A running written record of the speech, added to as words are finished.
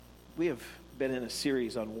we have been in a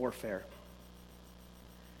series on warfare.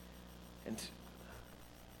 And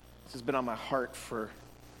this has been on my heart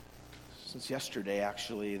since yesterday,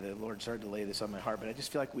 actually. The Lord started to lay this on my heart. But I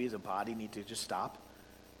just feel like we as a body need to just stop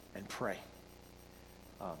and pray.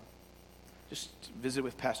 Just visited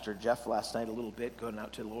with Pastor Jeff last night a little bit, going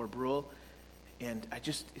out to Lower Brule. And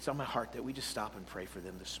it's on my heart that we just stop and pray for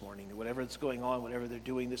them this morning. Whatever that's going on, whatever they're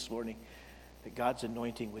doing this morning, that God's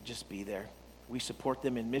anointing would just be there. We support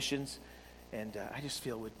them in missions. And I just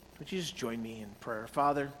feel, would you just join me in prayer?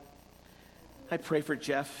 Father, I pray for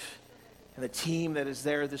Jeff and the team that is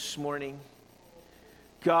there this morning.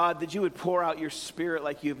 God, that you would pour out your Spirit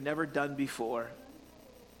like you've never done before.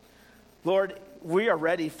 Lord, we are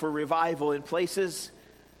ready for revival in places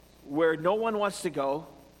where no one wants to go,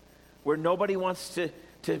 where nobody wants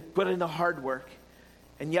to put in the hard work.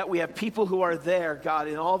 And yet we have people who are there, God,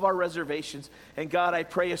 in all of our reservations. And God, I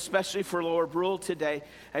pray especially for Lower Brule today.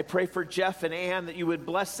 I pray for Jeff and Ann that you would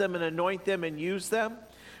bless them and anoint them and use them.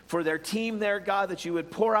 For their team there, God, that you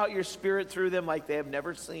would pour out your Spirit through them like they have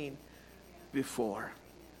never seen before.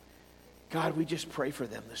 God, we just pray for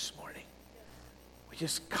them this morning. We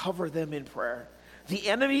just cover them in prayer. The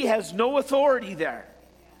enemy has no authority there.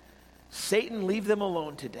 Satan, leave them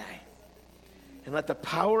alone today. And let the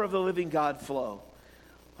power of the living God flow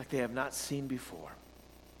like they have not seen before.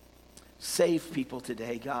 Save people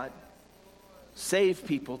today, God. Save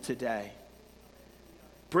people today.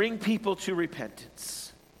 Bring people to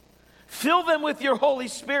repentance. Fill them with your Holy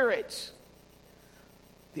Spirit.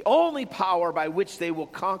 The only power by which they will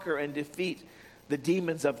conquer and defeat the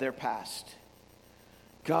demons of their past.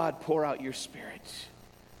 God, pour out your Spirit.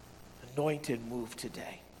 Anoint and move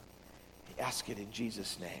today. We ask it in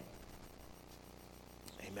Jesus' name.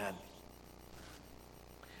 Amen.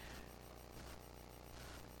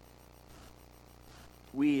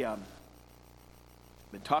 We've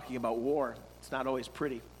been talking about war. It's not always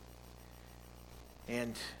pretty.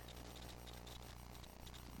 And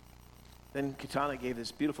then Katana gave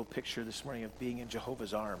this beautiful picture this morning of being in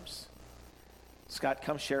Jehovah's arms. Scott,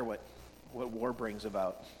 come share what war brings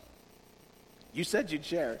about. You said you'd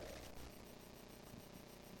share.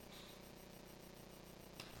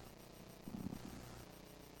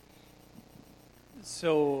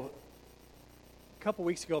 So a couple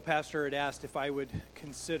weeks ago, Pastor had asked if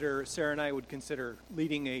Sarah and I would consider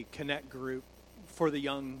leading a connect group for the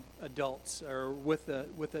young adults, or with the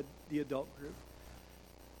adult group.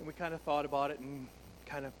 And we kind of thought about it and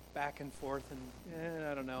kind of back and forth, and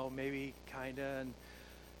I don't know, maybe kind of. And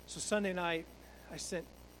so Sunday night, I sent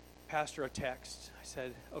Pastor a text. I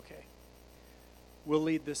said, okay, we'll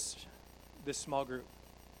lead this small group.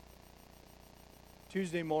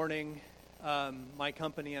 Tuesday morning, my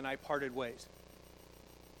company and I parted ways.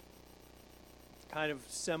 Kind of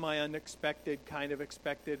semi-unexpected, kind of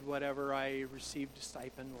expected, whatever. I received a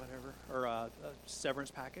stipend, whatever, or a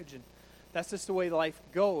severance package, and that's just the way life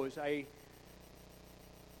goes.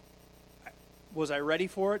 Was I ready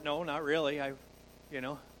for it? No, not really. I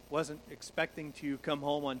wasn't expecting to come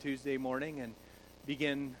home on Tuesday morning and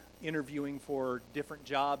begin interviewing for different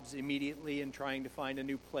jobs immediately and trying to find a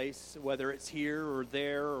new place, whether it's here or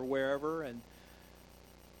there or wherever.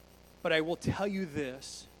 But I will tell you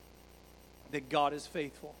this, that God is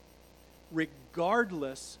faithful,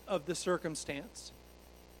 regardless of the circumstance.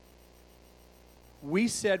 We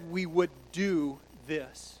said we would do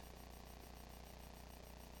this.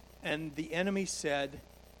 And the enemy said,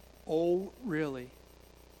 oh, really?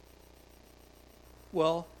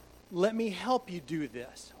 Well, let me help you do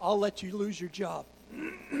this. I'll let you lose your job.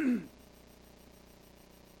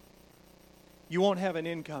 You won't have an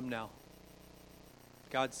income now.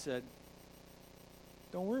 God said,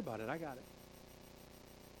 don't worry about it. I got it.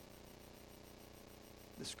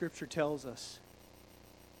 The scripture tells us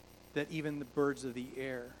that even the birds of the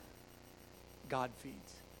air, God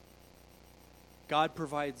feeds. God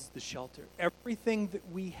provides the shelter. Everything that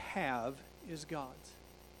we have is God's.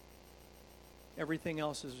 Everything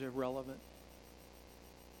else is irrelevant.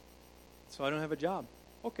 So I don't have a job.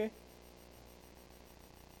 Okay.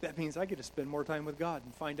 That means I get to spend more time with God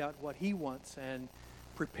and find out what He wants and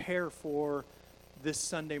prepare for this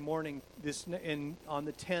Sunday morning, on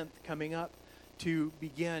the 10th coming up, to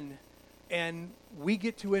begin. And we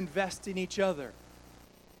get to invest in each other.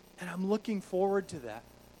 And I'm looking forward to that.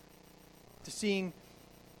 To seeing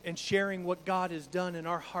and sharing what God has done in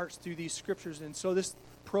our hearts through these scriptures. And so this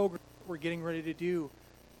program we're getting ready to do,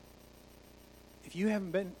 if you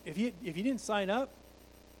didn't sign up,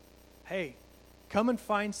 hey, come and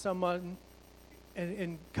find someone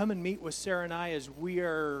and come and meet with Sarah and I, as we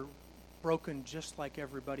are broken just like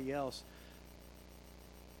everybody else.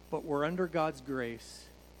 But we're under God's grace.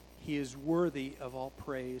 He is worthy of all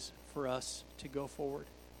praise for us to go forward.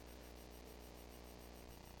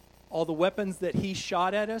 All the weapons that he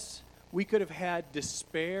shot at us, we could have had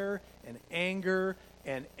despair and anger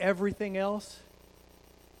and everything else.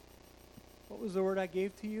 What was the word I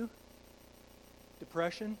gave to you?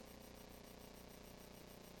 Depression.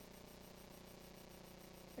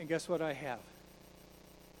 And guess what I have?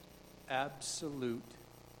 Absolute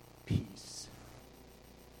peace.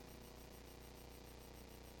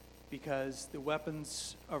 Because the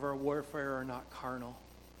weapons of our warfare are not carnal,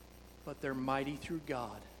 but they're mighty through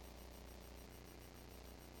God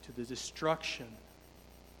to the destruction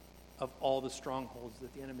of all the strongholds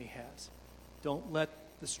that the enemy has. Don't let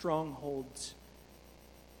the strongholds,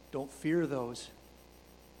 don't fear those,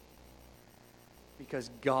 because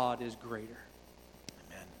God is greater.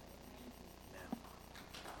 Amen.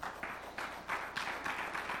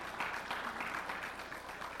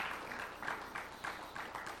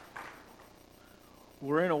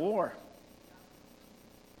 We're in a war.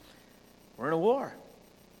 We're in a war.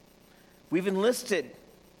 We've enlisted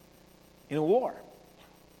in a war.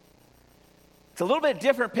 It's a little bit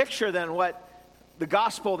different picture than what the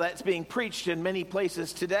gospel that's being preached in many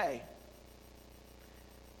places today.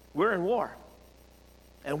 We're in war.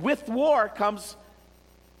 And with war comes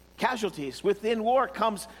casualties. Within war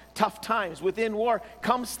comes tough times. Within war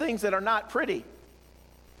comes things that are not pretty.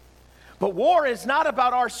 But war is not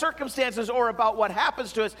about our circumstances or about what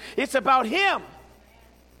happens to us. It's about Him.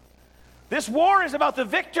 This war is about the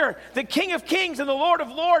victor, the King of Kings and the Lord of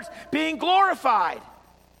Lords being glorified.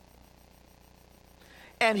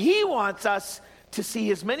 And He wants us to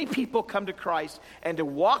see as many people come to Christ and to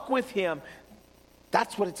walk with Him.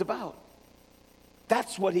 That's what it's about.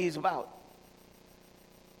 That's what He's about.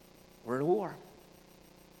 We're in a war.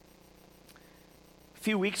 A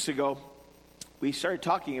few weeks ago, we started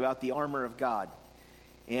talking about the armor of God.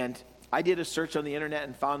 And I did a search on the internet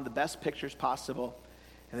and found the best pictures possible.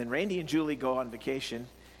 And then Randy and Julie go on vacation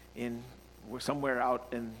somewhere out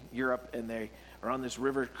in Europe, and they are on this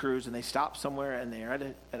river cruise, and they stop somewhere, and they're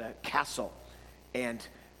at a castle. And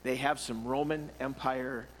they have some Roman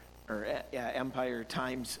Empire Empire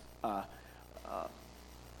times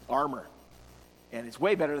armor. And it's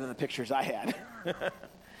way better than the pictures I had.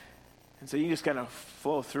 And so you just kind of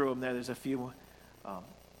flow through them there. There's a few. Some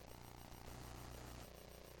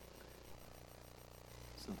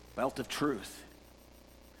belt of truth.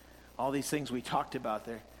 All these things we talked about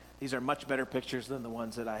there. These are much better pictures than the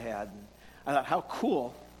ones that I had. And I thought, how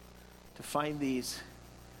cool to find these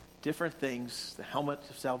different things. The helmet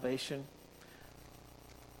of salvation.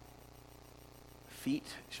 Feet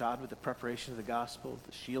shod with the preparation of the gospel.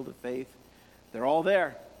 The shield of faith. They're all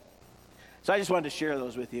there. So I just wanted to share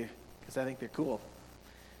those with you because I think they're cool.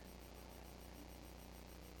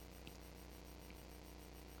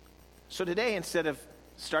 So today, instead of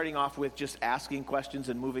starting off with just asking questions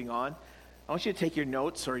and moving on, I want you to take your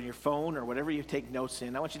notes or your phone or whatever you take notes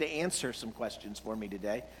in. I want you to answer some questions for me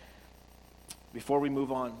today before we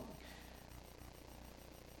move on.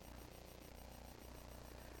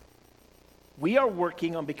 We are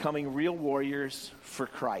working on becoming real warriors for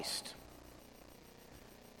Christ.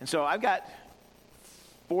 And so I've got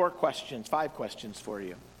 5 questions for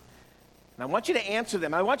you. And I want you to answer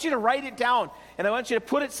them. I want you to write it down, and I want you to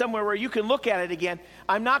put it somewhere where you can look at it again.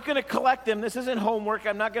 I'm not going to collect them. This isn't homework.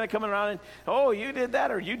 I'm not going to come around and, oh, you did that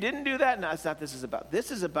or you didn't do that. No, that's not what this is about. This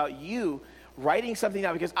is about you writing something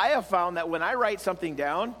down, because I have found that when I write something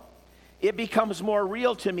down, it becomes more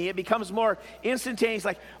real to me. It becomes more instantaneous,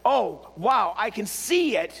 like, oh, wow, I can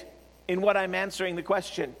see it in what I'm answering the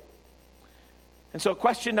question. And so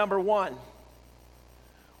question number 1,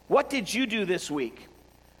 what did you do this week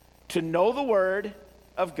to know the Word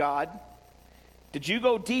of God? Did you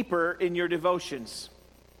go deeper in your devotions?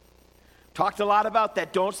 Talked a lot about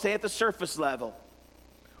that. Don't stay at the surface level.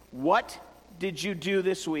 What did you do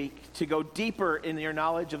this week to go deeper in your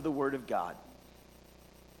knowledge of the Word of God?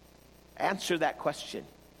 Answer that question.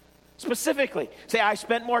 Specifically, say, I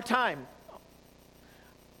spent more time.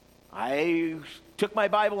 I took my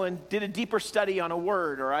Bible and did a deeper study on a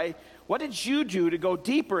word. Or what did you do to go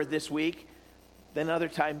deeper this week than other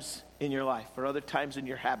times in your life or other times in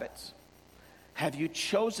your habits? Have you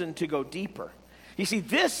chosen to go deeper? You see,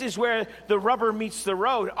 this is where the rubber meets the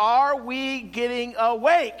road. Are we getting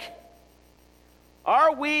awake?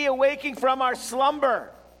 Are we awaking from our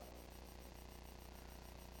slumber?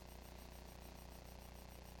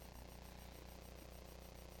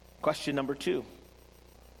 Question number 2.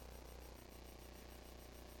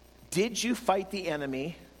 Did you fight the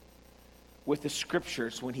enemy with the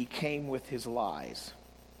scriptures when he came with his lies?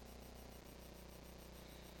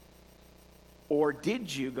 Or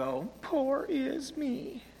did you go, poor is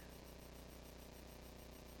me?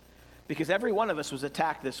 Because every one of us was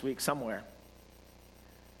attacked this week somewhere.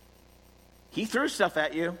 He threw stuff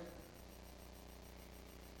at you.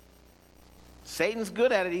 Satan's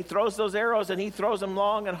good at it. He throws those arrows, and he throws them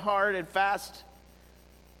long and hard and fast.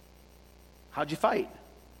 How'd you fight?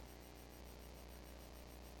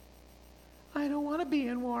 I don't want to be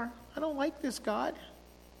in war. I don't like this, God.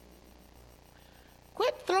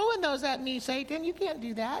 Quit throwing those at me, Satan. You can't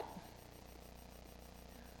do that.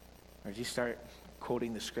 Or did you start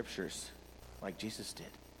quoting the scriptures like Jesus did?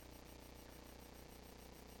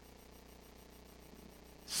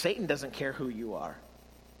 Satan doesn't care who you are.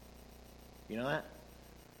 You know that?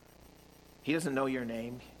 He doesn't know your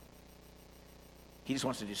name. He just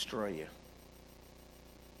wants to destroy you.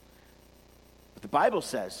 But the Bible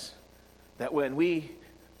says that when we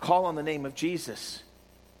call on the name of Jesus,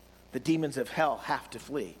 the demons of hell have to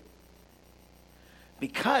flee.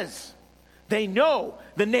 Because they know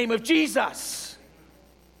the name of Jesus.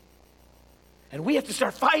 And we have to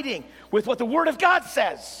start fighting with what the Word of God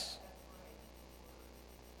says.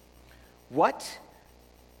 What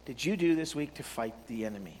did you do this week to fight the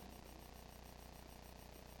enemy?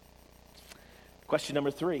 Question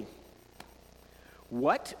number 3.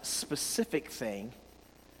 What specific thing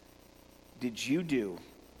did you do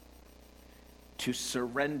to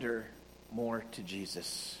surrender more to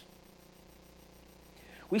Jesus?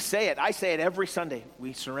 We say it. I say it every Sunday.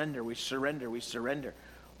 We surrender, we surrender, we surrender.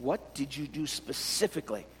 What did you do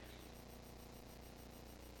specifically?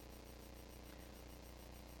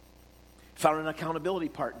 Found an accountability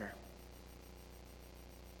partner.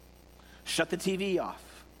 Shut the TV off.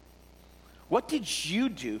 What did you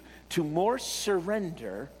do to more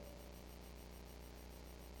surrender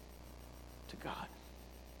to God?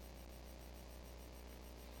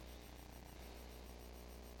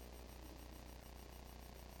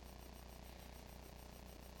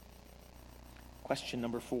 Question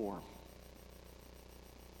number 4.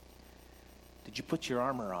 Did you put your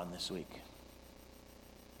armor on this week?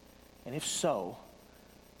 And if so,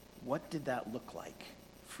 what did that look like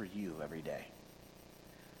for you every day?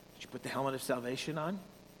 Did you put the helmet of salvation on? Did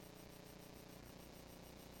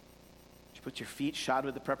you put your feet shod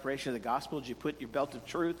with the preparation of the gospel? Did you put your belt of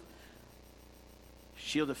truth,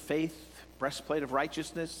 shield of faith, breastplate of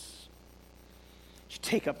righteousness? Did you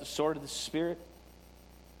take up the sword of the Spirit?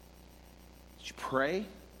 Did you pray?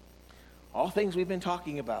 All things we've been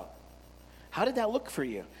talking about. How did that look for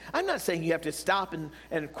you? I'm not saying you have to stop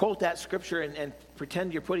and quote that scripture and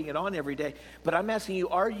pretend you're putting it on every day, but I'm asking you,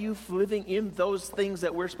 are you living in those things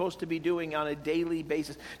that we're supposed to be doing on a daily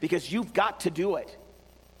basis? Because you've got to do it.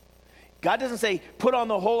 God doesn't say put on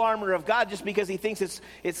the whole armor of God just because he thinks it's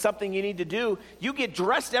something you need to do. You get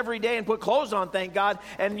dressed every day and put clothes on, thank God,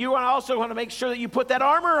 and you also want to make sure that you put that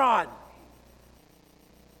armor on.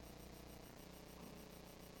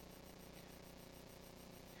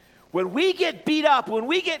 When we get beat up, when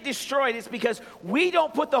we get destroyed, it's because we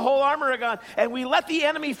don't put the whole armor on and we let the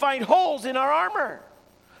enemy find holes in our armor.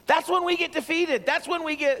 That's when we get defeated. That's when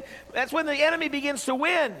the enemy begins to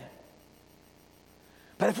win.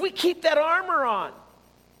 But if we keep that armor on.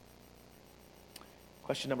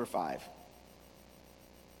 Question number 5.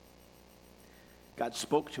 God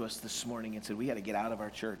spoke to us this morning and said we got to get out of our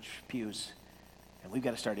church pews and we've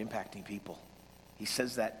got to start impacting people. He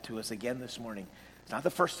says that to us again this morning. It's not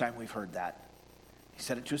the first time we've heard that. He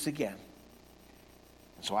said it to us again.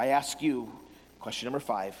 And so I ask you, question number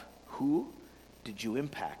 5, who did you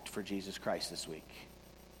impact for Jesus Christ this week?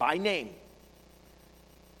 By name.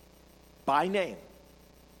 By name.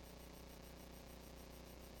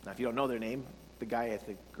 Now, if you don't know their name, the guy at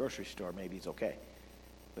the grocery store, maybe it's okay.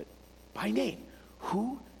 But by name,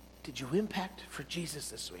 who did you impact for Jesus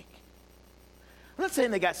this week? I'm not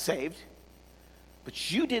saying they got saved.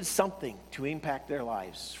 But you did something to impact their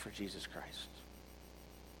lives for Jesus Christ.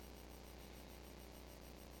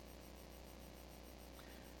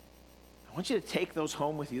 I want you to take those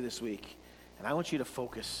home with you this week, and I want you to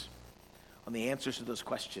focus on the answers to those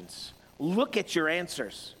questions. Look at your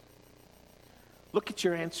answers. Look at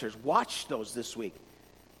your answers. Watch those this week,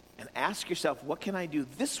 and ask yourself, what can I do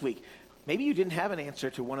this week? Maybe you didn't have an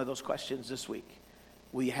answer to one of those questions this week.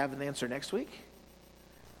 Will you have an answer next week?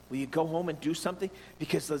 Will you go home and do something?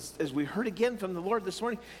 Because as we heard again from the Lord this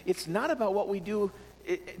morning, it's not about what we do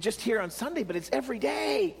just here on Sunday, but it's every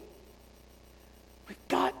day. We've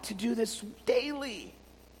got to do this daily.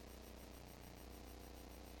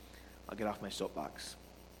 I'll get off my soapbox.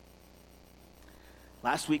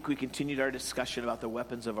 Last week we continued our discussion about the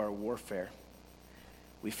weapons of our warfare.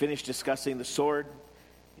 We finished discussing the sword,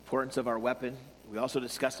 the importance of our weapon. We also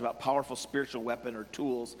discussed about powerful spiritual weapon or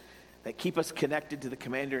tools that keep us connected to the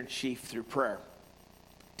Commander-in-Chief through prayer.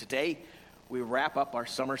 Today, we wrap up our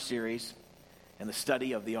summer series and the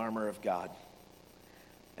study of the armor of God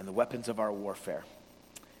and the weapons of our warfare.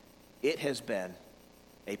 It has been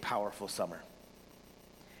a powerful summer.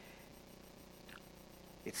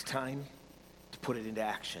 It's time to put it into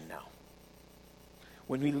action now.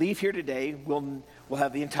 When we leave here today, we'll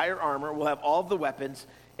have the entire armor, we'll have all of the weapons,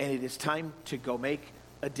 and it is time to go make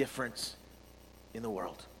a difference in the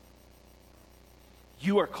world.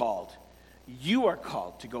 You are called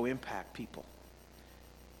to go impact people.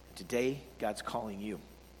 Today, God's calling you.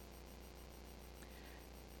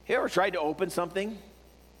 Have you ever tried to open something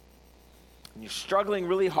and you're struggling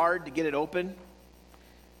really hard to get it open,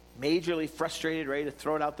 majorly frustrated, ready to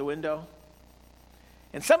throw it out the window?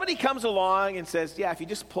 And somebody comes along and says, yeah, if you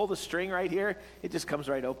just pull the string right here, it just comes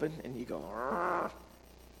right open. And you go, argh.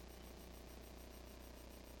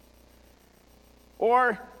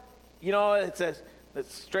 Or, it's the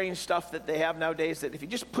strange stuff that they have nowadays that if you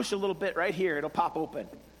just push a little bit right here, it'll pop open.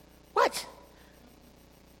 What?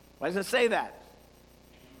 Why doesn't it say that?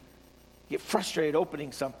 You get frustrated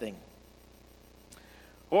opening something.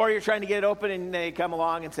 Or you're trying to get it open and they come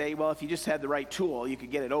along and say, well, if you just had the right tool, you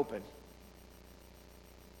could get it open.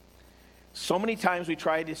 So many times we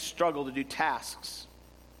try to struggle to do tasks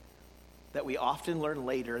that we often learn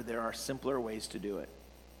later there are simpler ways to do it.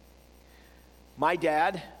 My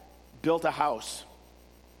dad built a house.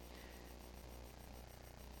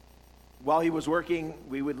 While he was working,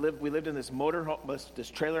 we lived in this this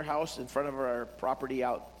trailer house in front of our property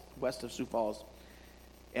out west of Sioux Falls.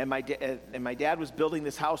 And my dad was building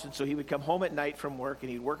this house, and so he would come home at night from work, and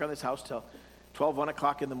he'd work on this house till 1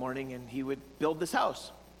 o'clock in the morning, and he would build this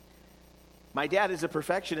house. My dad is a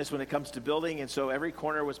perfectionist when it comes to building, and so every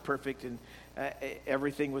corner was perfect, and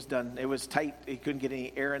everything was done. It was tight. He couldn't get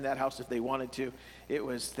any air in that house if they wanted to.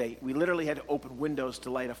 We literally had to open windows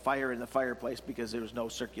to light a fire in the fireplace because there was no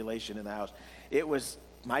circulation in the house. It was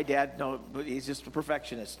my dad. No, but he's just a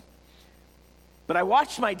perfectionist. But I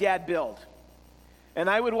watched my dad build, and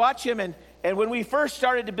I would watch him. And when we first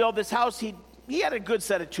started to build this house, he had a good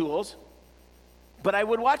set of tools. But I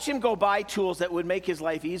would watch him go buy tools that would make his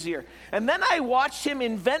life easier. And then I watched him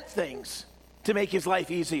invent things to make his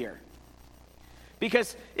life easier.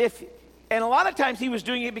 And a lot of times he was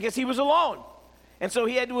doing it because he was alone. And so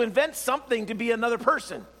he had to invent something to be another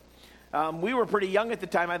person. We were pretty young at the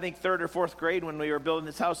time, I think 3rd or 4th grade when we were building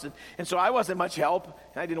this house. And so I wasn't much help,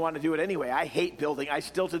 and I didn't want to do it anyway. I hate building. I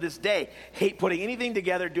still to this day hate putting anything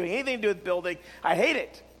together, doing anything to do with building. I hate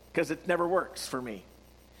it because it never works for me.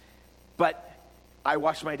 But I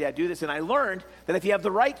watched my dad do this, and I learned that if you have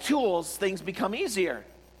the right tools, things become easier.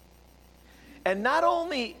 And not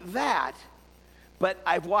only that, but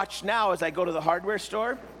I've watched now as I go to the hardware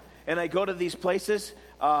store, and I go to these places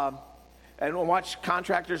and watch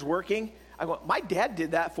contractors working, I go, my dad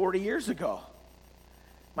did that 40 years ago.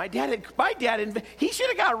 He should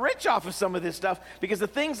have got rich off of some of this stuff, because the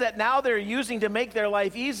things that now they're using to make their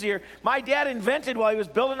life easier, my dad invented while he was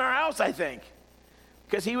building our house, I think.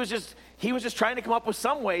 Because he was just trying to come up with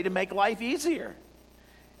some way to make life easier.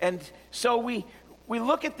 And so we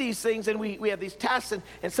look at these things and we have these tasks,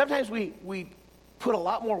 and sometimes we put a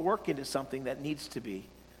lot more work into something that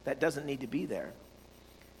doesn't need to be there.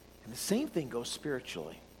 And the same thing goes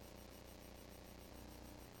spiritually.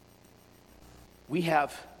 We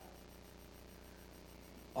have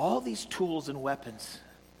all these tools and weapons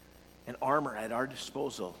and armor at our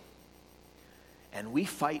disposal, and we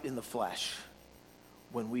fight in the flesh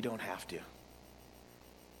when we don't have to.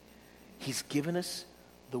 He's given us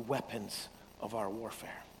the weapons of our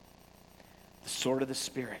warfare. The sword of the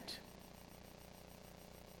Spirit,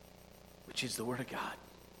 which is the Word of God.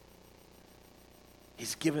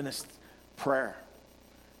 He's given us prayer.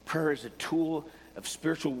 Prayer is a tool of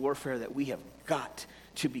spiritual warfare that we have got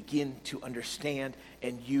to begin to understand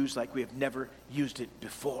and use like we have never used it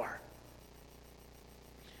before.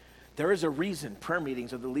 There is a reason prayer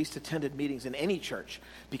meetings are the least attended meetings in any church,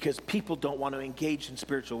 because people don't want to engage in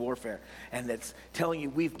spiritual warfare. And that's telling you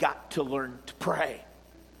we've got to learn to pray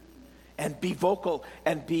and be vocal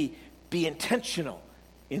and be intentional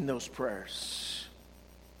in those prayers.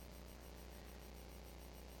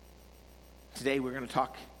 Today we're going to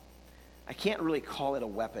talk, I can't really call it a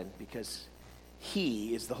weapon because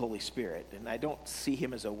he is the Holy Spirit, and I don't see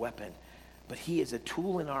him as a weapon. But he is a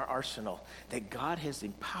tool in our arsenal that God has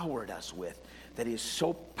empowered us with, that is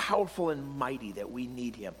so powerful and mighty that we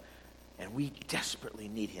need him. And we desperately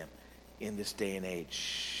need him in this day and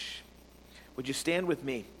age. Would you stand with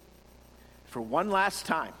me for one last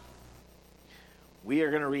time? We are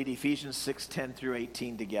going to read Ephesians 6:10 through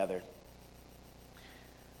 18 together.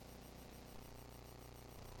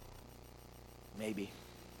 Maybe.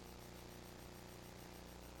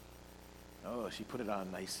 Oh, she put it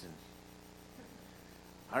on nice and...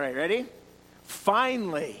 All right, ready?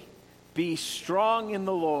 Finally, be strong in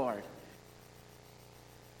the Lord.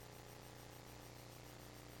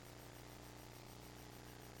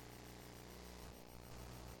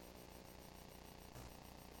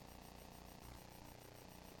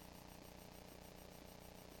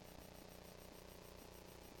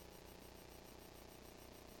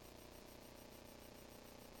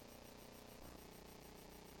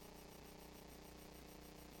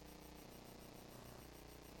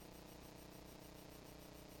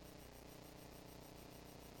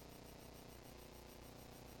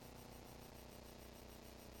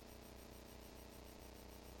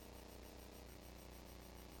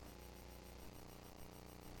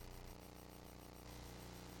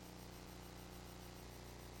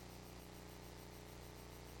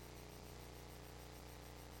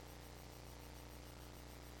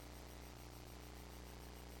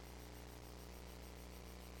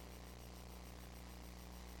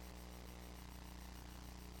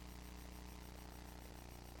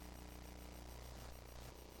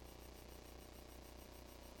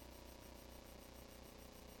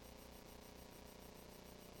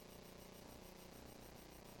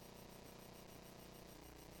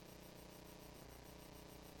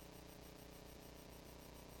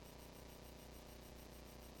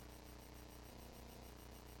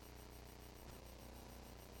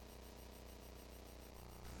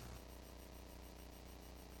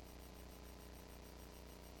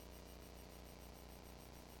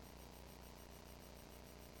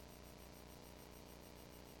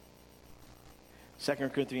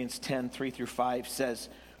 Second Corinthians 10:3 through 5 says,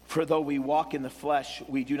 "For though we walk in the flesh,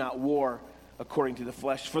 we do not war according to the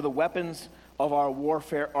flesh. For the weapons of our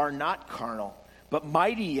warfare are not carnal, but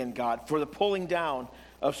mighty in God for the pulling down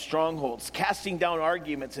of strongholds, casting down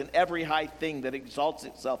arguments and every high thing that exalts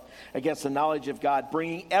itself against the knowledge of God,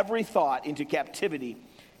 bringing every thought into captivity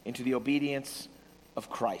into the obedience of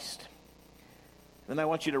Christ." Then I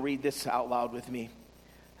want you to read this out loud with me.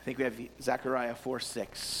 I think we have Zechariah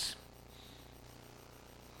 4:6.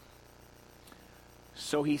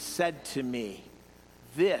 "So he said to me,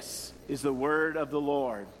 this is the word of the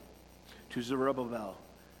Lord to Zerubbabel,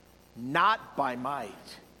 not by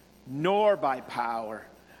might, nor by power,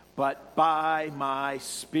 but by my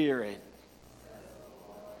Spirit."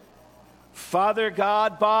 Father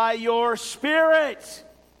God, by your Spirit,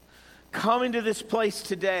 come into this place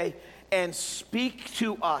today and speak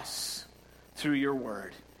to us through your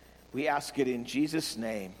word. We ask it in Jesus'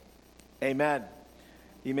 name. Amen.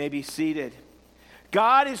 You may be seated.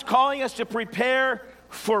 God is calling us to prepare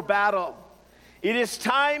for battle. It is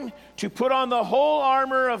time to put on the whole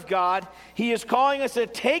armor of God. He is calling us to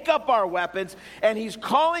take up our weapons, and he's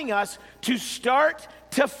calling us to start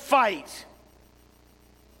to fight.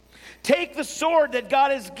 Take the sword that God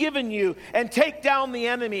has given you and take down the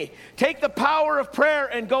enemy. Take the power of prayer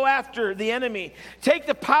and go after the enemy. Take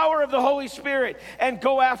the power of the Holy Spirit and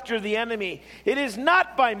go after the enemy. It is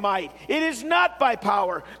not by might, it is not by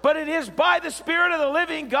power, but it is by the Spirit of the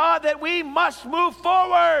living God that we must move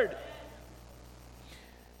forward.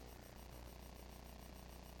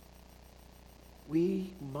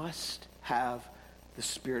 We must have the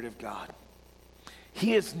Spirit of God.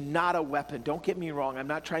 He is not a weapon. Don't get me wrong. I'm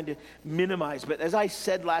not trying to minimize. But as I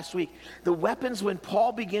said last week, the weapons, when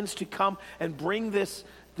Paul begins to come and bring this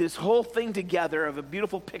whole thing together of a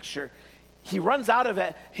beautiful picture, he runs out of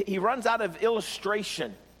it. He runs out of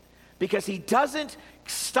illustration because he doesn't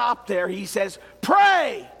stop there. He says,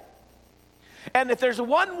 pray. And if there's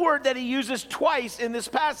one word that he uses twice in this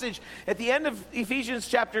passage, at the end of Ephesians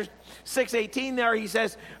chapter 6:18 there, he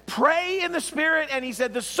says, pray in the Spirit, and he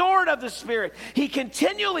said, the sword of the Spirit. He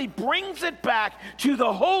continually brings it back to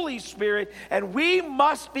the Holy Spirit, and we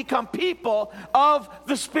must become people of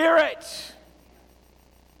the Spirit.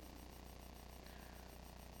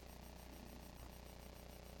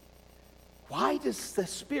 Why is the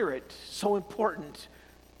Spirit so important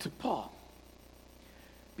to Paul?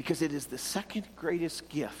 Because it is the second greatest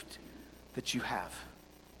gift that you have.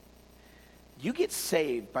 You get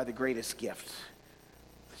saved by the greatest gift.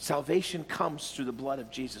 Salvation comes through the blood of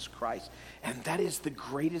Jesus Christ. And that is the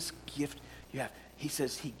greatest gift you have. He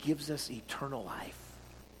says he gives us eternal life.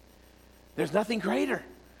 There's nothing greater.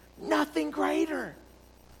 Nothing greater.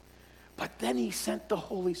 But then he sent the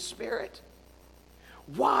Holy Spirit.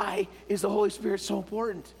 Why is the Holy Spirit so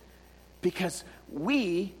important? Because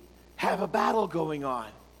we have a battle going on.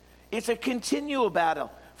 It's a continual battle.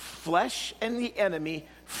 flesh and the enemy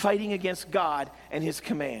fighting against God and his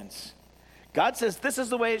commands. God says this is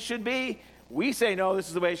the way it should be. We say, no, this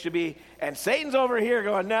is the way it should be. And Satan's over here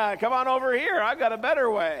going, nah, come on over here. I've got a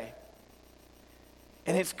better way.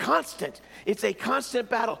 And it's constant. It's a constant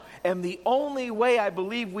battle. And the only way I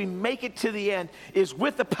believe we make it to the end is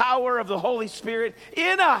with the power of the Holy Spirit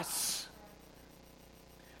in us.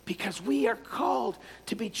 Because we are called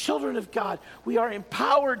to be children of God. We are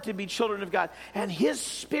empowered to be children of God. And his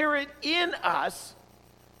Spirit in us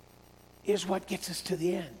is what gets us to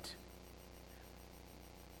the end.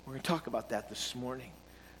 We're going to talk about that this morning.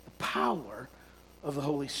 The power of the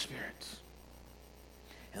Holy Spirit.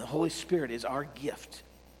 And the Holy Spirit is our gift.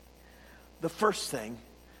 The first thing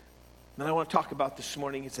that I want to talk about this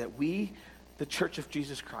morning is that we, the Church of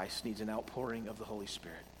Jesus Christ, needs an outpouring of the Holy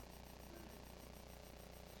Spirit.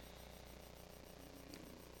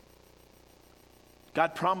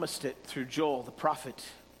 God promised it through Joel, the prophet.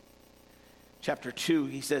 Chapter 2,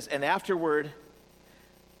 he says, and afterward,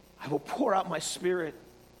 I will pour out my Spirit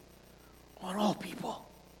on all people.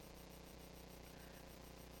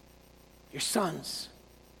 Your sons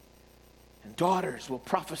and daughters will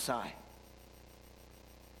prophesy.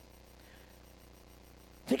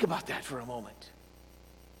 Think about that for a moment.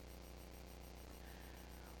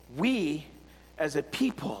 We, as a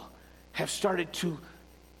people, have started to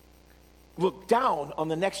look down on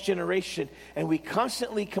the next generation, and we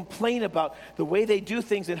constantly complain about the way they do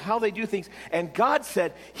things and how they do things. And God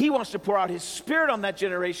said he wants to pour out his Spirit on that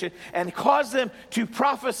generation and cause them to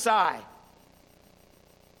prophesy.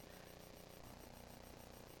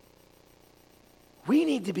 We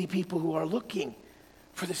need to be people who are looking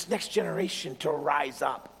for this next generation to rise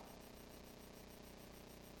up.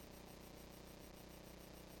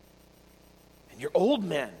 And your old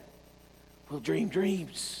men will dream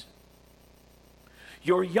dreams.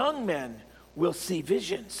 Your young men will see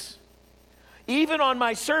visions. Even on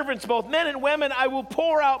my servants, both men and women, I will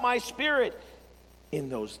pour out my Spirit in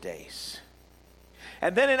those days.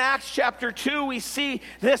 And then in Acts chapter 2, we see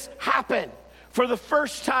this happen. For the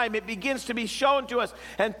first time, it begins to be shown to us.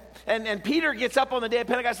 And Peter gets up on the day of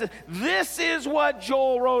Pentecost and says, this is what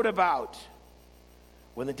Joel wrote about.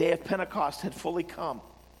 When the day of Pentecost had fully come,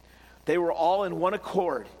 they were all in one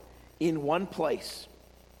accord, in one place.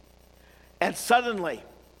 And suddenly,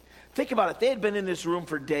 think about it, they had been in this room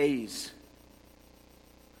for days.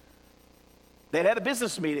 They'd had a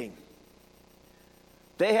business meeting.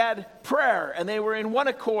 They had prayer, and they were in one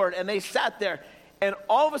accord, and they sat there. And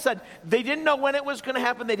all of a sudden, they didn't know when it was going to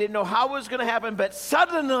happen. They didn't know how it was going to happen. But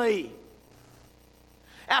suddenly,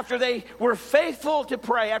 after they were faithful to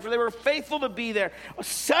pray, after they were faithful to be there,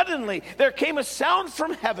 suddenly there came a sound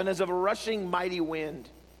from heaven as of a rushing mighty wind.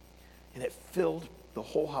 And it filled the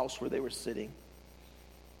whole house where they were sitting.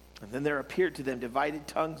 And then there appeared to them divided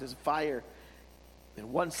tongues as fire.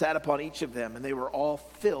 And one sat upon each of them. And they were all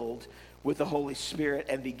filled with the Holy Spirit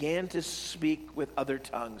and began to speak with other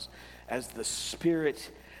tongues as the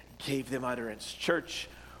Spirit gave them utterance. Church,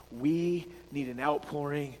 we need an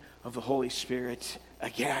outpouring of the Holy Spirit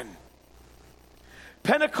again.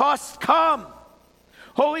 Pentecost, come.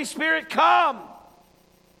 Holy Spirit, come.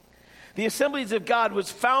 The Assemblies of God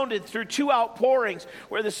was founded through two outpourings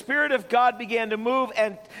where the Spirit of God began to move,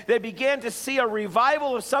 and they began to see a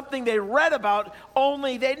revival of something they read about,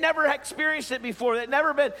 only they'd never experienced it before. It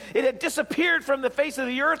had disappeared from the face of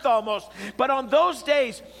the earth almost. But on those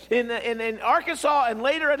days in Arkansas and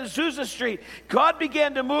later at Azusa Street, God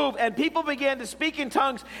began to move and people began to speak in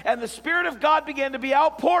tongues, and the Spirit of God began to be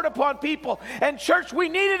outpoured upon people. And church, we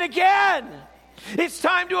need it again. It's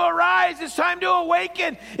time to arise. It's time to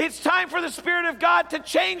awaken. It's time for the Spirit of God to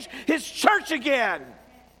change his church again.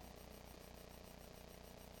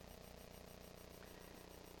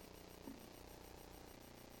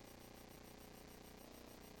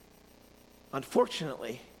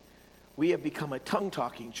 Unfortunately, we have become a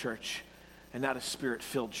tongue-talking church and not a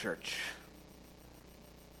Spirit-filled church.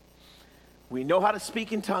 We know how to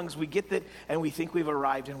speak in tongues, we get that, and we think we've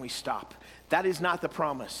arrived and we stop. That is not the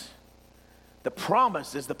promise. The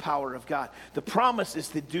promise is the power of God. The promise is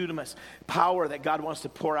the dunamis power that God wants to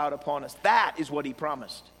pour out upon us. That is what he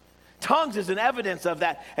promised. Tongues is an evidence of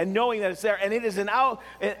that, and knowing that it's there. And it is and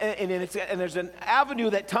there's an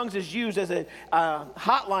avenue that tongues is used as a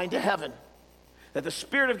hotline to heaven, that the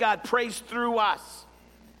Spirit of God prays through us.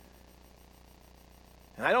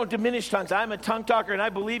 And I don't diminish tongues. I'm a tongue talker, and I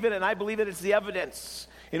believe it, and I believe that it's the evidence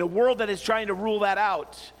in a world that is trying to rule that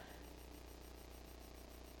out.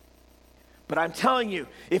 But I'm telling you,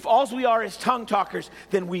 if all we are is tongue talkers,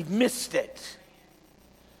 then we've missed it.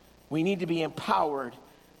 We need to be empowered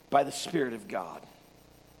by the Spirit of God.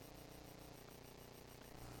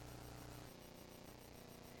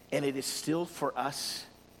 And it is still for us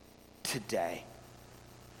today.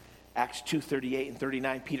 Acts 2:38 and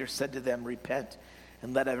 39, Peter said to them, repent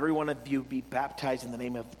and let every one of you be baptized in the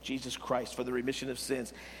name of Jesus Christ for the remission of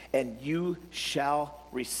sins, and you shall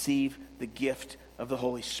receive the gift of the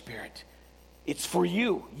Holy Spirit. It's for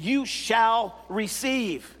you. You shall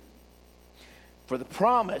receive. For the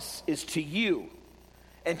promise is to you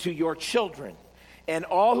and to your children and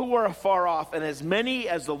all who are afar off, and as many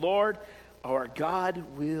as the Lord our God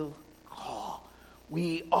will call.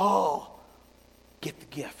 We all get the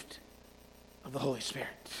gift of the Holy Spirit.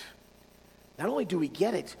 Not only do we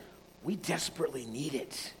get it, we desperately need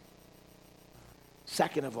it.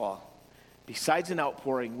 Second of all, besides an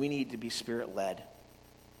outpouring, we need to be Spirit-led.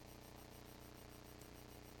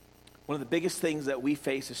 One of the biggest things that we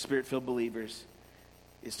face as Spirit-filled believers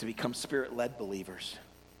is to become Spirit-led believers.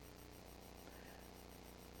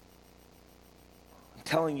 I'm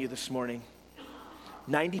telling you this morning,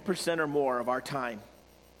 90% or more of our time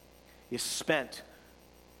is spent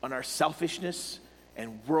on our selfishness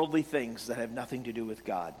and worldly things that have nothing to do with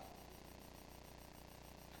God.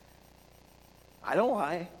 I don't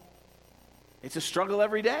lie. It's a struggle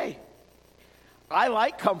every day. I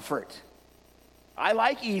like comfort. I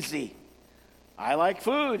like easy. I like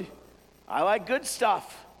food. I like good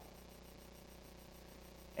stuff.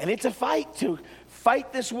 And it's a fight to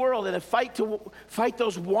fight this world and a fight to fight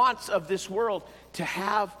those wants of this world to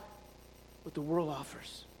have what the world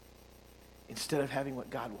offers instead of having what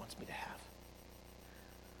God wants me to have.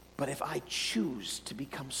 But if I choose to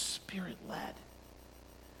become Spirit-led,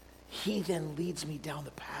 He then leads me down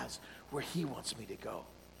the paths where He wants me to go.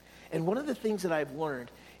 And one of the things that I've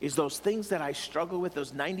learned is those things that I struggle with,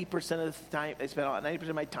 those 90% of the time, I spend 90%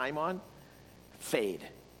 of my time on, fade.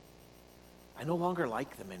 I no longer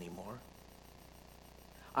like them anymore.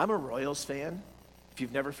 I'm a Royals fan. If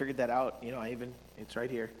you've never figured that out, it's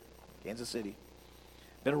right here, Kansas City.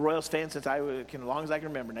 Been a Royals fan since as long as I can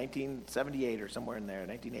remember, 1978 or somewhere in there,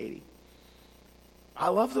 1980. I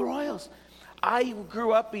love the Royals. I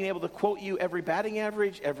grew up being able to quote you every batting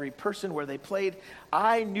average, every person where they played.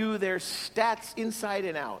 I knew their stats inside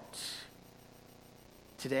and out.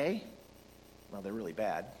 Today, well, they're really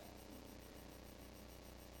bad.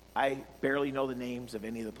 I barely know the names of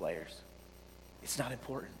any of the players. It's not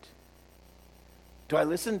important. Do I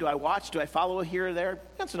listen? Do I watch? Do I follow here or there?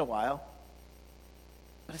 Once in a while.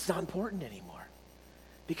 But it's not important anymore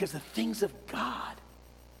because the things of God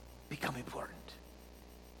become important.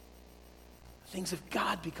 The things of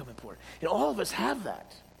God become important. And all of us have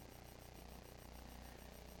that.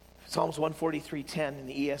 Psalms 143:10 in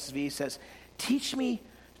the ESV says, teach me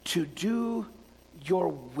to do your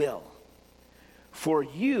will, for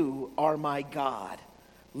you are my God.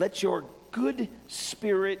 Let your good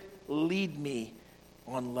spirit lead me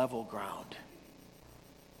on level ground.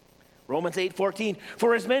 Romans 8:14,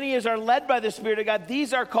 for as many as are led by the Spirit of God,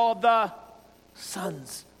 these are called the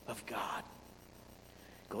sons of God.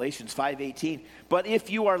 Galatians 5:18, but if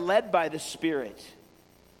you are led by the Spirit,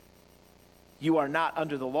 you are not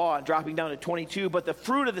under the law. And dropping down to 22, but the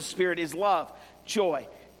fruit of the Spirit is love, joy,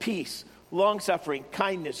 peace, long-suffering,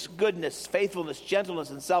 kindness, goodness, faithfulness, gentleness,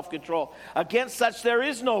 and self-control. Against such there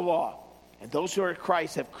is no law. And those who are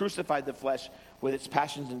Christ have crucified the flesh with its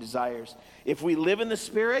passions and desires. If we live in the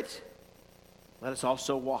Spirit, let us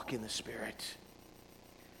also walk in the Spirit.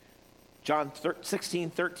 John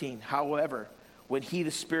 16:13, however, when He, the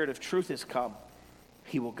Spirit of truth, has come,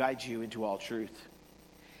 He will guide you into all truth.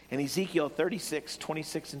 And Ezekiel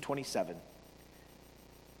 36:26 and 27,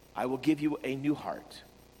 I will give you a new heart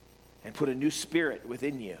and put a new spirit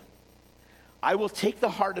within you. I will take the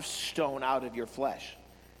heart of stone out of your flesh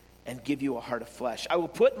and give you a heart of flesh. I will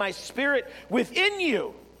put my spirit within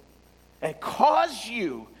you and cause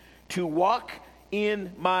you to walk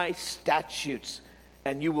in my statutes,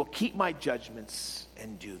 and you will keep my judgments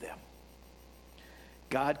and do them.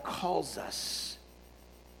 God calls us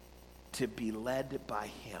to be led by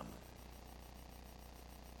Him.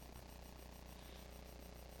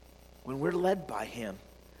 When we're led by Him,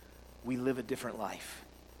 we live a different life.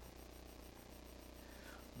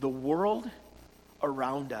 The world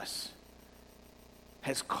around us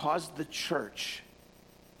has caused the church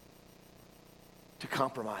to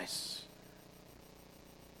compromise.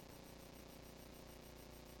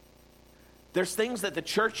 There's things that the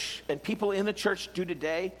church and people in the church do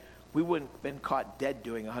today we wouldn't have been caught dead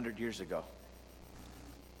doing 100 years ago.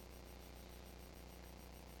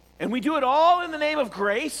 And we do it all in the name of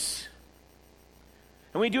grace.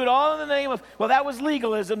 And we do it all in the name of, well, that was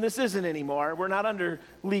legalism. This isn't anymore. We're not under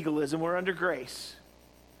legalism. We're under grace.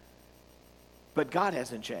 But God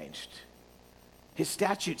hasn't changed. His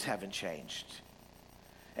statutes haven't changed.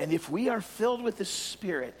 And if we are filled with the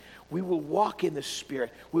Spirit, we will walk in the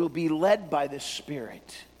Spirit. We will be led by the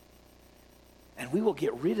Spirit. And we will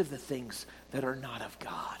get rid of the things that are not of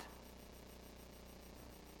God.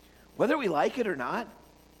 Whether we like it or not,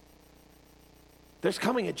 there's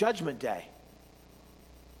coming a judgment day.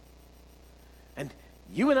 And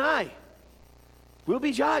you and I will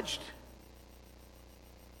be judged.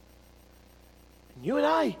 And you and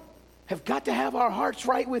I have got to have our hearts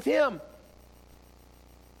right with Him.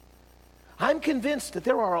 I'm convinced that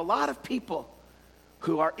there are a lot of people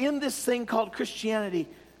who are in this thing called Christianity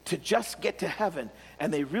to just get to heaven,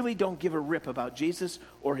 and they really don't give a rip about Jesus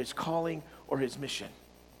or His calling or His mission.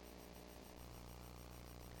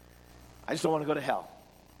 I just don't want to go to hell.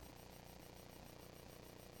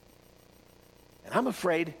 And I'm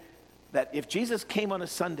afraid that if Jesus came on a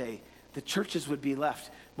Sunday, the churches would be left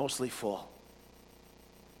mostly full.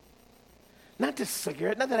 Not to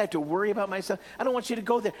cigarette, not that I have to worry about myself. I don't want you to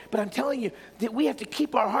go there. But I'm telling you that we have to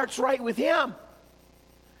keep our hearts right with Him.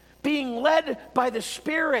 Being led by the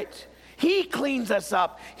Spirit. He cleans us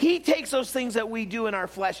up. He takes those things that we do in our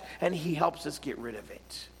flesh and He helps us get rid of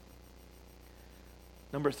it.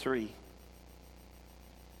 Number 3.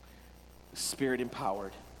 Spirit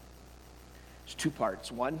empowered. There's 2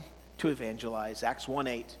 parts. 1, to evangelize. Acts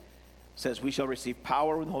 1:8 says, we shall receive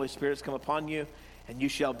power when the Holy Spirit has come upon you, and you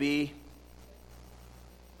shall be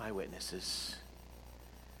my witnesses.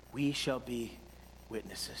 We shall be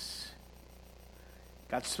witnesses.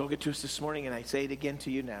 God spoke it to us this morning, and I say it again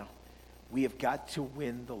to you now. We have got to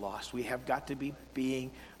win the lost. We have got to be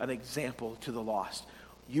being an example to the lost.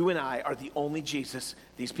 You and I are the only Jesus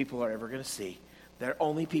these people are ever going to see. They're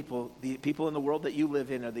only people, the people in the world that you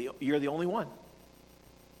live in, you're the only one.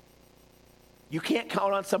 You can't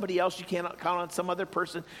count on somebody else. You can't count on some other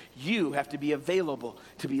person. You have to be available,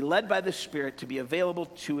 to be led by the Spirit, to be available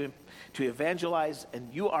to evangelize,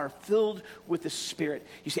 and you are filled with the Spirit.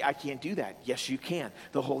 You say, I can't do that. Yes, you can.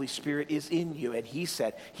 The Holy Spirit is in you, and He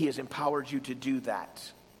said He has empowered you to do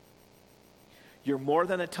that. You're more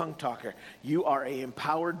than a tongue talker. You are an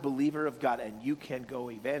empowered believer of God, and you can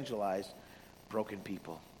go evangelize broken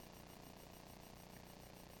people.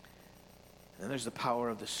 And then there's the power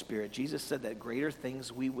of the Spirit. Jesus said that greater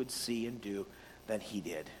things we would see and do than He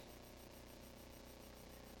did.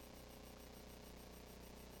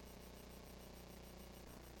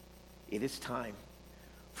 It is time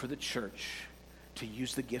for the church to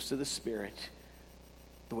use the gifts of the Spirit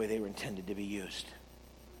the way they were intended to be used.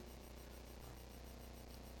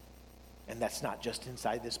 And that's not just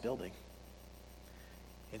inside this building.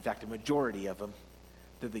 In fact, a majority of them,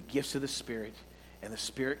 they're the gifts of the Spirit, and the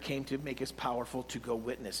Spirit came to make us powerful to go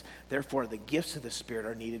witness. Therefore, the gifts of the Spirit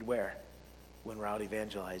are needed where? When we're out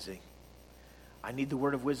evangelizing. I need the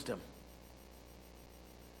word of wisdom.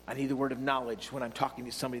 I need the word of knowledge when I'm talking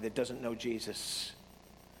to somebody that doesn't know Jesus.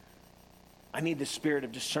 I need the spirit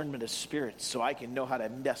of discernment of spirits so I can know how to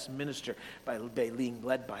best minister by being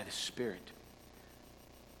led by the Spirit.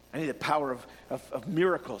 I need the power of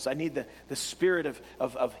miracles. I need the spirit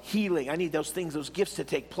of healing. I need those things, those gifts to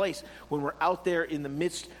take place when we're out there in the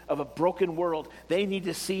midst of a broken world. They need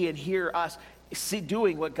to see and hear us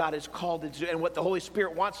doing what God has called us to do and what the Holy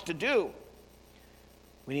Spirit wants to do.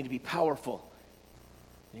 We need to be powerful.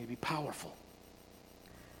 We need to be powerful.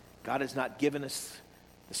 God has not given us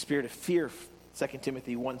the spirit of fear, 2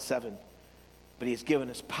 Timothy 1:7, but He has given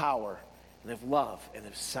us power and of love and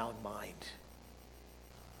of sound mind.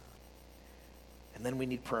 And then we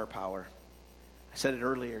need prayer power. I said it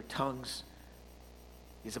earlier, tongues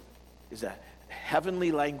is a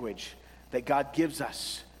heavenly language that God gives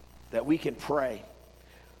us that we can pray.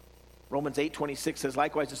 Romans 8:26 says,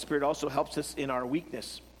 likewise the Spirit also helps us in our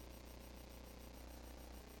weakness.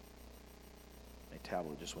 My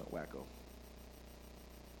tablet just went wacko.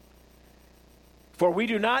 For we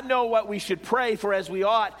do not know what we should pray for as we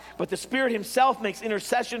ought, but the Spirit Himself makes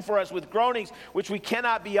intercession for us with groanings which we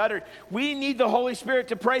cannot be uttered. We need the Holy Spirit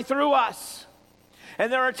to pray through us.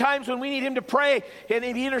 And there are times when we need Him to pray and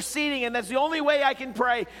be interceding, and that's the only way I can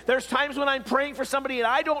pray. There's times when I'm praying for somebody and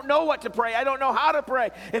I don't know what to pray. I don't know how to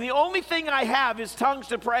pray. And the only thing I have is tongues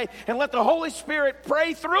to pray, and let the Holy Spirit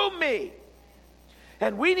pray through me.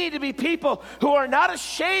 And we need to be people who are not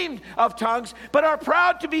ashamed of tongues, but are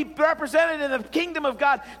proud to be represented in the kingdom of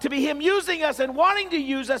God, to be Him using us and wanting to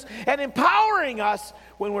use us and empowering us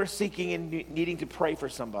when we're seeking and needing to pray for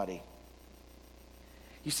somebody.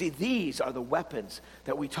 You see, these are the weapons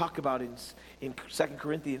that we talk about in 2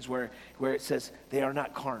 Corinthians where it says they are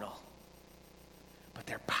not carnal, but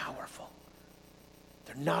they're powerful.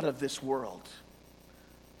 They're not of this world.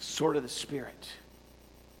 Sword of the Spirit,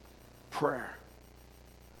 prayer,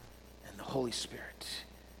 the Holy Spirit.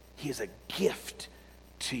 He is a gift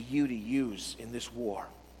to you to use in this war.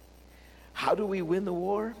 How do we win the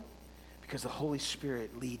war? Because the Holy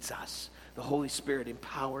Spirit leads us. The Holy Spirit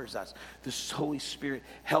empowers us. The Holy Spirit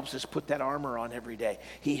helps us put that armor on every day.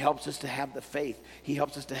 He helps us to have the faith. He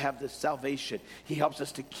helps us to have the salvation. He helps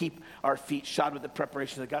us to keep our feet shod with the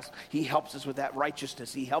preparation of the gospel. He helps us with that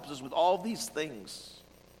righteousness. He helps us with all these things.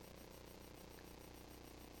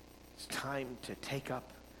 It's time to take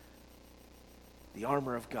up the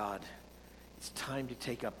armor of God. It's time to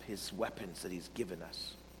take up his weapons that he's given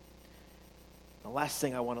us. The last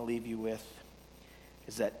thing I want to leave you with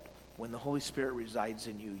is that when the Holy Spirit resides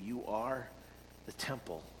in you, you are the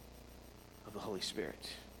temple of the Holy Spirit.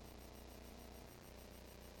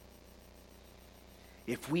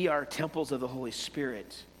 If we are temples of the Holy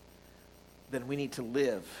Spirit, then we need to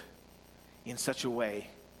live in such a way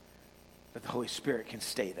that the Holy Spirit can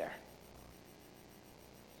stay there.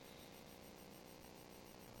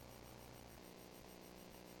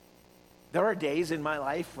 There are days in my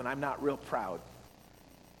life when I'm not real proud.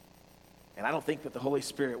 And I don't think that the Holy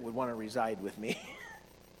Spirit would want to reside with me.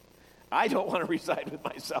 I don't want to reside with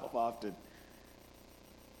myself often.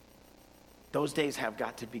 Those days have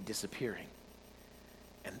got to be disappearing.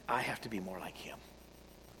 And I have to be more like him.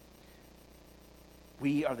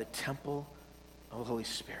 We are the temple of the Holy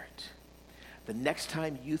Spirit. The next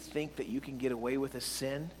time you think that you can get away with a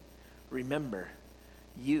sin, remember,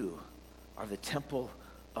 you are the temple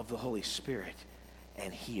of the Holy Spirit,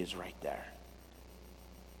 and he is right there.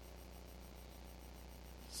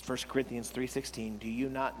 1 Corinthians 3:16, do you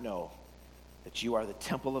not know that you are the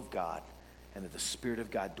temple of God and that the Spirit of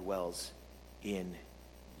God dwells in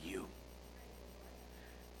you?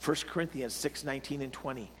 1 Corinthians 6:19 and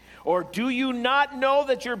 20. Or do you not know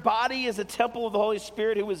that your body is a temple of the Holy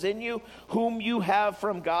Spirit who is in you, whom you have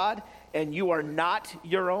from God, and you are not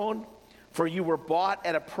your own? For you were bought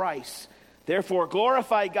at a price. Therefore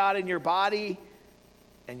glorify God in your body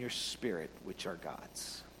and your spirit, which are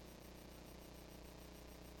God's.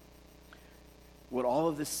 What all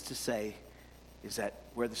of this to say is that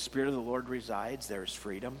where the Spirit of the Lord resides, there is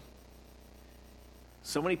freedom.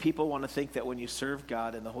 So many people want to think that when you serve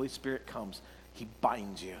God and the Holy Spirit comes, he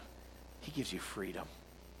binds you. He gives you freedom.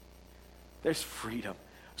 There's freedom.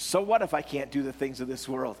 So what if I can't do the things of this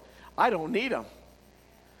world? I don't need them.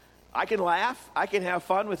 I can laugh. I can have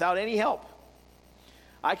fun without any help.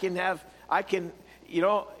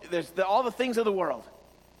 there's all the things of the world.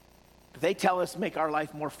 They tell us make our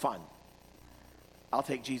life more fun. I'll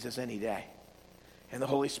take Jesus any day. And the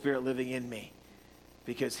Holy Spirit living in me.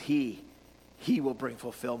 Because he will bring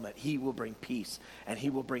fulfillment. He will bring peace. And he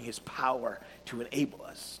will bring his power to enable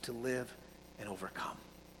us to live and overcome.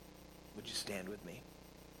 Would you stand with me?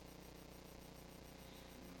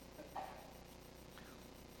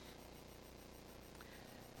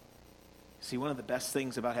 See, one of the best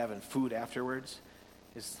things about having food afterwards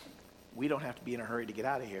is we don't have to be in a hurry to get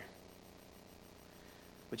out of here.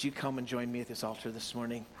 Would you come and join me at this altar this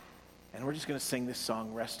morning? And we're just going to sing this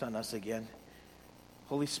song, Rest on Us, again.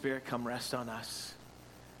 Holy Spirit, come rest on us.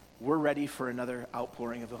 We're ready for another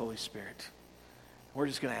outpouring of the Holy Spirit. We're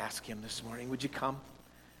just going to ask him this morning. Would you come?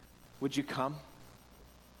 Would you come?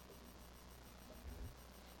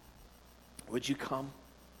 Would you come?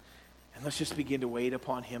 And let's just begin to wait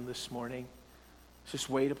upon him this morning. Let's just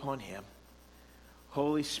wait upon him.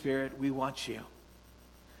 Holy Spirit, we want you.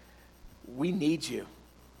 We need you.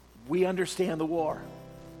 We understand the war.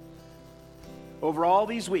 Over all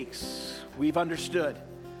these weeks, we've understood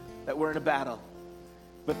that we're in a battle.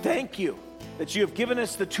 But thank you that you have given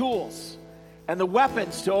us the tools and the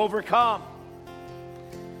weapons to overcome.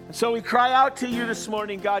 And so we cry out to you this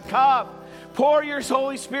morning, God, come. Pour your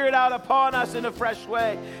Holy Spirit out upon us in a fresh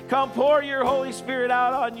way. Come pour your Holy Spirit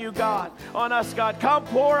out on you, God, on us, God. Come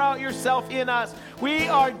pour out yourself in us. We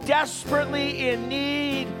are desperately in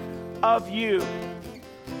need of you.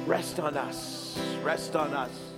 Rest on us. Rest on us.